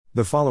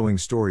The following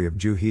story of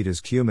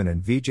Juhidas Cumin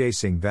and Vijay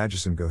Singh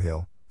Vajasan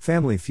Gohil,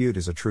 family feud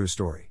is a true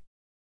story.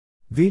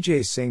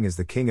 Vijay Singh is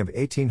the king of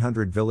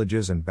 1800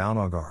 villages and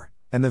Bhavnagar,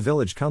 and the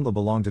village Kundla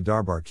belonged to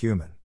Darbar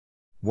Cumin.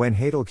 When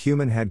Hadal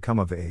Cumin had come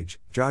of age,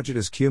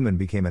 Juhidas Cumin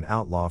became an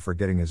outlaw for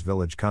getting his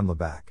village Kundla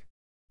back.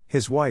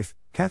 His wife,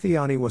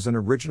 Kathayani, was an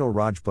original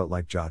Rajput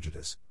like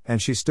Juhidas,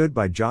 and she stood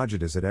by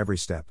Juhidas at every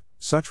step.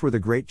 Such were the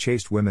great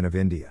chaste women of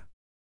India.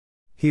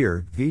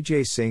 Here,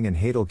 Vijay Singh and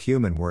Hadal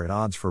Cumin were at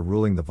odds for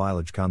ruling the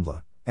village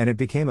Kundla, and it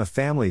became a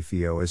family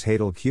feo as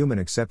Hadal Cumin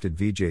accepted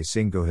Vijay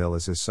Singh Gohil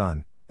as his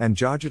son, and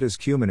Juhidas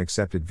Cumin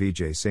accepted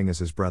Vijay Singh as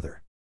his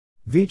brother.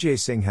 Vijay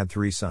Singh had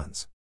 3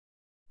 sons.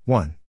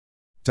 1.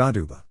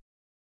 Daduba.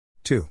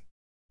 2.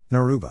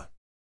 Naruba.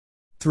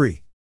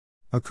 3.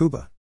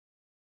 Akuba.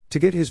 To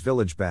get his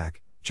village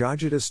back,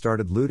 Juhidas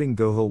started looting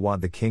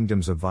Gohilwad, the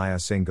kingdoms of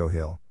Vijay Singh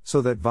Gohil, so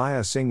that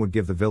Vijay Singh would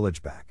give the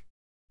village back.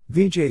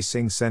 Vijay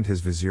Singh sent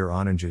his vizier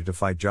Ananji to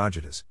fight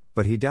Juhidas,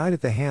 but he died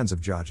at the hands of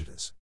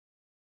Juhidas.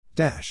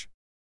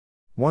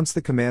 Once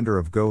the commander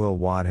of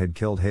Gohilwad had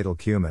killed Hadal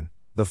Cumin,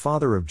 the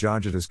father of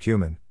Juhidas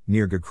Cumin,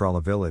 near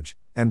Gakrala village,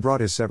 and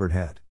brought his severed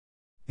head.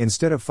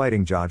 Instead of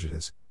fighting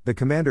Juhidas, the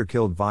commander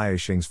killed Vijay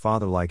Singh's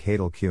father like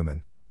Hadal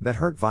Cumin. That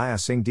hurt Vijay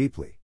Singh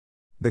deeply.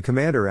 The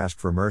commander asked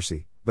for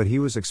mercy, but he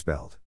was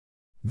expelled.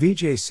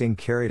 Vijay Singh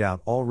carried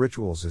out all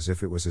rituals as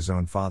if it was his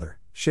own father,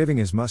 shaving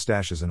his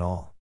mustaches and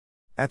all.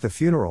 At the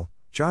funeral,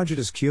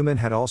 Juhidas Cumin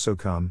had also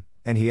come,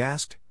 and he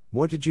asked,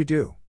 "What did you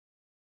do?"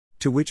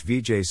 To which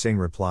Vijay Singh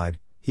replied,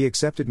 "He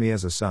accepted me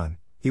as a son,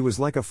 he was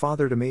like a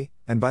father to me,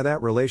 and by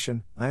that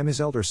relation, I am his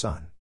elder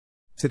son.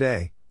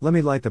 Today, let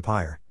me light the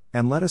pyre,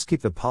 and let us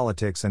keep the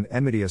politics and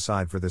enmity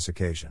aside for this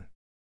occasion."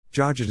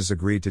 Juhidas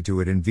agreed to do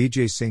it, and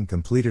Vijay Singh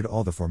completed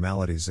all the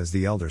formalities as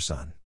the elder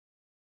son.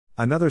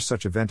 Another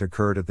such event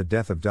occurred at the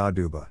death of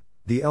Daduba,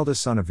 the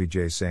eldest son of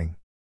Vijay Singh.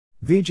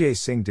 Vijay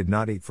Singh did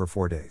not eat for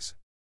 4 days.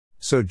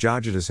 So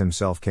Juhidas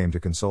himself came to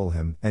console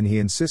him, and he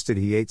insisted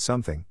he ate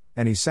something,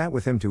 and he sat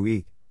with him to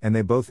eat, and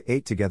they both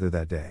ate together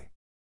that day.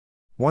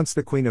 Once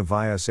the queen of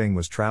Vijay Singh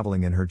was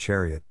travelling in her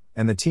chariot,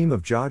 and the team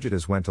of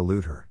Juhidas went to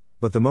loot her,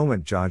 but the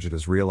moment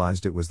Juhidas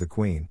realized it was the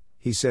queen,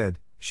 he said,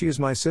 "She is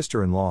my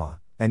sister-in-law,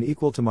 and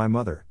equal to my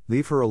mother,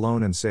 leave her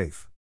alone and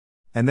safe."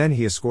 And then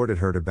he escorted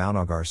her to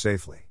Bhavnagar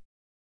safely.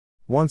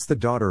 Once the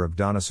daughter of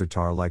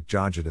Dhanasutar liked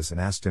Juhidas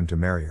and asked him to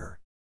marry her.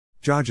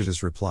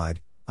 Juhidas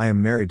replied, "I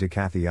am married to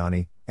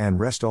Kathayani, and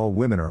rest all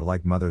women are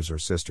like mothers or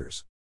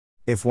sisters.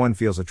 If one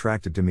feels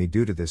attracted to me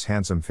due to this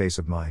handsome face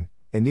of mine,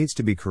 it needs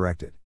to be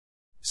corrected."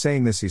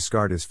 Saying this, he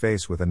scarred his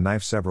face with a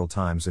knife several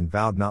times and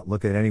vowed not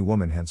look at any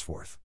woman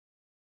henceforth.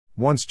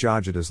 Once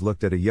Juhidas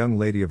looked at a young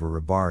lady of a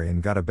Rabari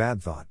and got a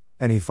bad thought,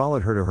 and he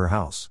followed her to her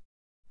house.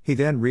 He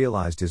then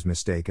realized his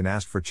mistake and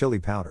asked for chili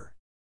powder.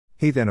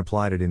 He then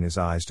applied it in his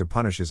eyes to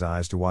punish his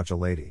eyes to watch a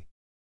lady.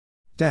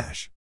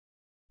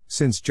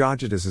 Since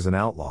Juhidas is an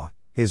outlaw,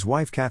 his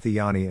wife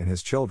Kathayani and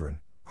his children,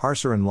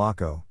 Harsar and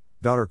Lako,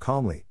 daughter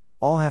Kamli,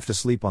 all have to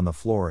sleep on the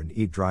floor and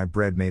eat dry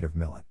bread made of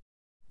millet.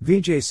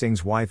 Vijay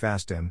Singh's wife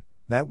asked him,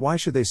 that why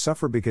should they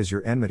suffer because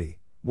your enmity,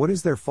 what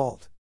is their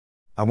fault?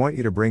 I want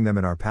you to bring them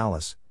in our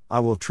palace,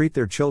 I will treat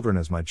their children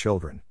as my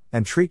children,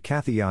 and treat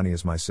Kathayani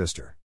as my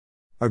sister.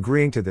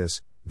 Agreeing to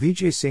this,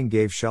 Vijay Singh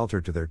gave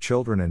shelter to their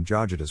children and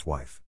Juhidas'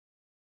 wife.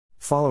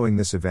 Following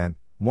this event,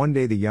 one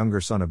day the younger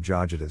son of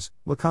Juhidas,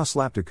 Laka,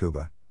 slapped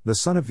Akuba, the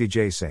son of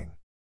Vijay Singh.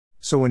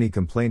 So when he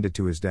complained it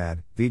to his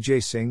dad,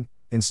 Vijay Singh,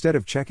 instead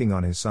of checking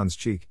on his son's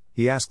cheek,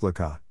 he asked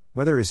Laka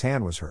whether his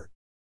hand was hurt.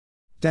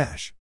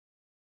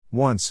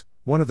 Once,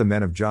 one of the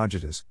men of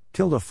Juhidas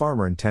killed a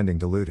farmer intending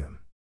to loot him.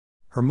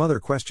 Her mother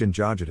questioned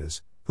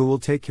Juhidas, "Who will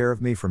take care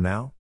of me from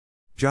now?"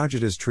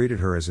 Juhidas treated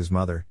her as his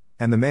mother,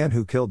 and the man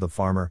who killed the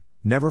farmer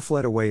never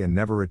fled away and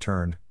never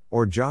returned,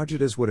 or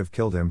Juhidas would have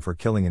killed him for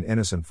killing an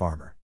innocent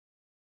farmer.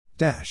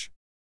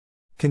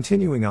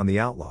 Continuing on the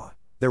outlaw,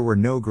 there were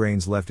no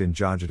grains left in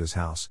Juhidas'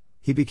 house.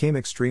 He became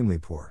extremely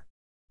poor.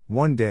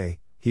 One day,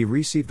 he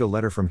received a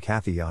letter from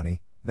Kathayani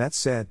that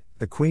said,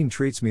 "The queen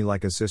treats me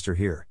like a sister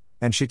here,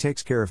 and she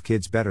takes care of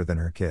kids better than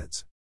her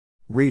kids."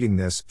 Reading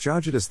this,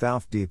 Juhidas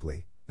thought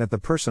deeply that the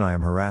person I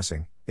am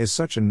harassing is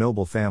such a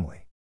noble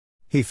family.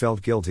 He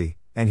felt guilty,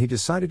 and he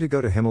decided to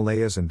go to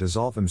Himalayas and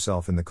dissolve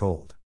himself in the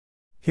cold.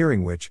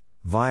 Hearing which,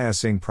 Vijay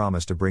Singh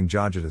promised to bring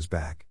Juhidas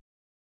back.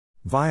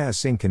 Vijay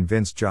Singh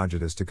convinced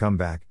Juhidas to come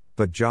back,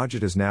 but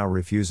Juhidas now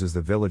refuses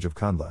the village of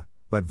Kundla.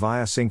 But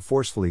Vijay Singh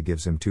forcefully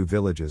gives him 2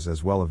 villages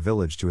as well as a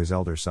village to his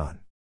elder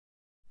son.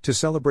 To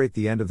celebrate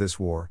the end of this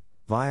war,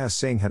 Vijay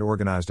Singh had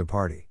organized a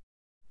party.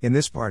 In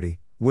this party,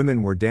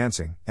 women were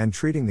dancing and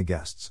treating the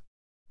guests.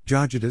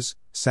 Juhidas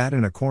sat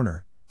in a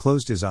corner,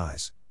 closed his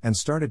eyes, and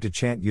started to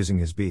chant using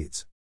his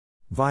beads.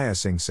 Vijay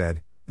Singh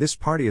said, "This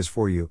party is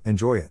for you,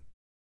 enjoy it."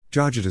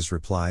 Juhidas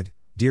replied,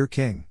 "Dear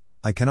king,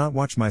 I cannot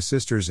watch my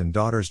sisters and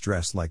daughters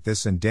dressed like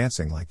this and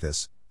dancing like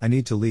this, I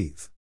need to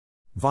leave."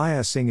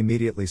 Vijay Singh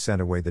immediately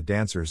sent away the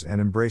dancers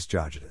and embraced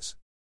Juhidas.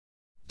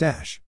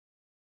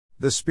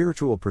 The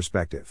spiritual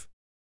perspective.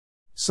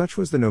 Such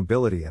was the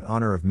nobility and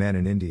honor of men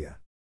in India.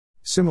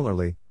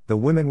 Similarly, The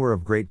women were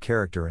of great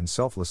character and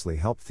selflessly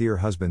helped their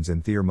husbands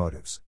in their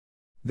motives.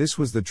 This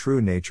was the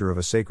true nature of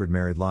a sacred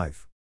married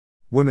life.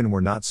 Women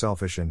were not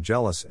selfish and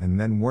jealous, and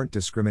men weren't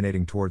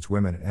discriminating towards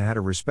women and had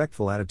a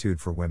respectful attitude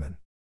for women.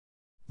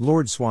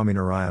 Lord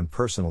Swaminarayan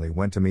personally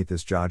went to meet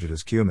this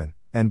Jajadas Cumin,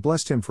 and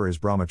blessed him for his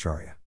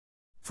brahmacharya.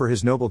 For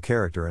his noble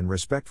character and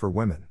respect for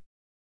women.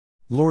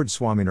 Lord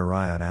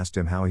Swaminarayan asked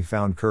him how he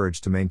found courage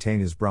to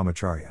maintain his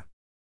brahmacharya.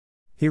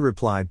 He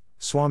replied,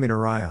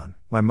 Swaminarayan,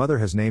 my mother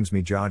has named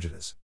me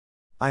Jajadas.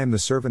 I am the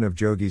servant of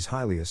Jogis,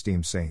 highly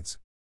esteemed saints.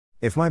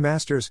 If my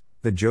masters,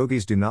 the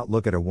Jogis, do not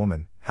look at a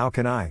woman, how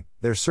can I,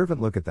 their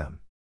servant, look at them?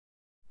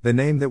 The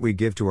name that we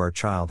give to our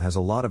child has a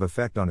lot of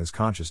effect on his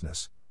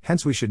consciousness,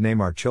 hence we should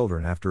name our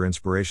children after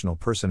inspirational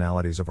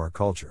personalities of our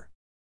culture.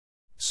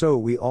 So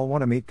we all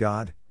want to meet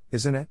God,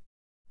 isn't it?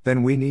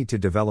 Then we need to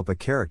develop a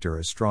character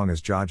as strong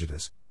as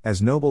Jajadas, as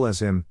noble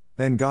as him,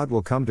 then God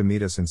will come to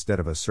meet us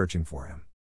instead of us searching for him.